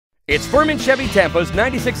It's Ferman Chevy Tampa's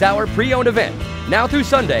 96-hour pre-owned event. Now through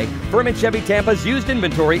Sunday, Ferman Chevy Tampa's used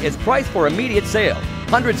inventory is priced for immediate sale.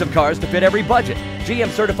 Hundreds of cars to fit every budget. GM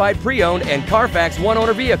certified pre-owned and Carfax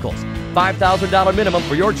one-owner vehicles. $5,000 minimum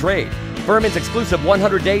for your trade. Ferman's exclusive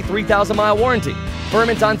 100-day, 3,000-mile warranty.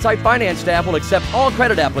 Ferman's on-site finance staff will accept all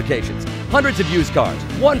credit applications. Hundreds of used cars.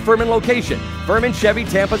 One Ferman location. Ferman Chevy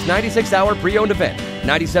Tampa's 96-hour pre-owned event.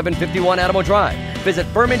 9751 Adamo Drive. Visit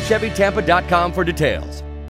FermanChevyTampa.com for details.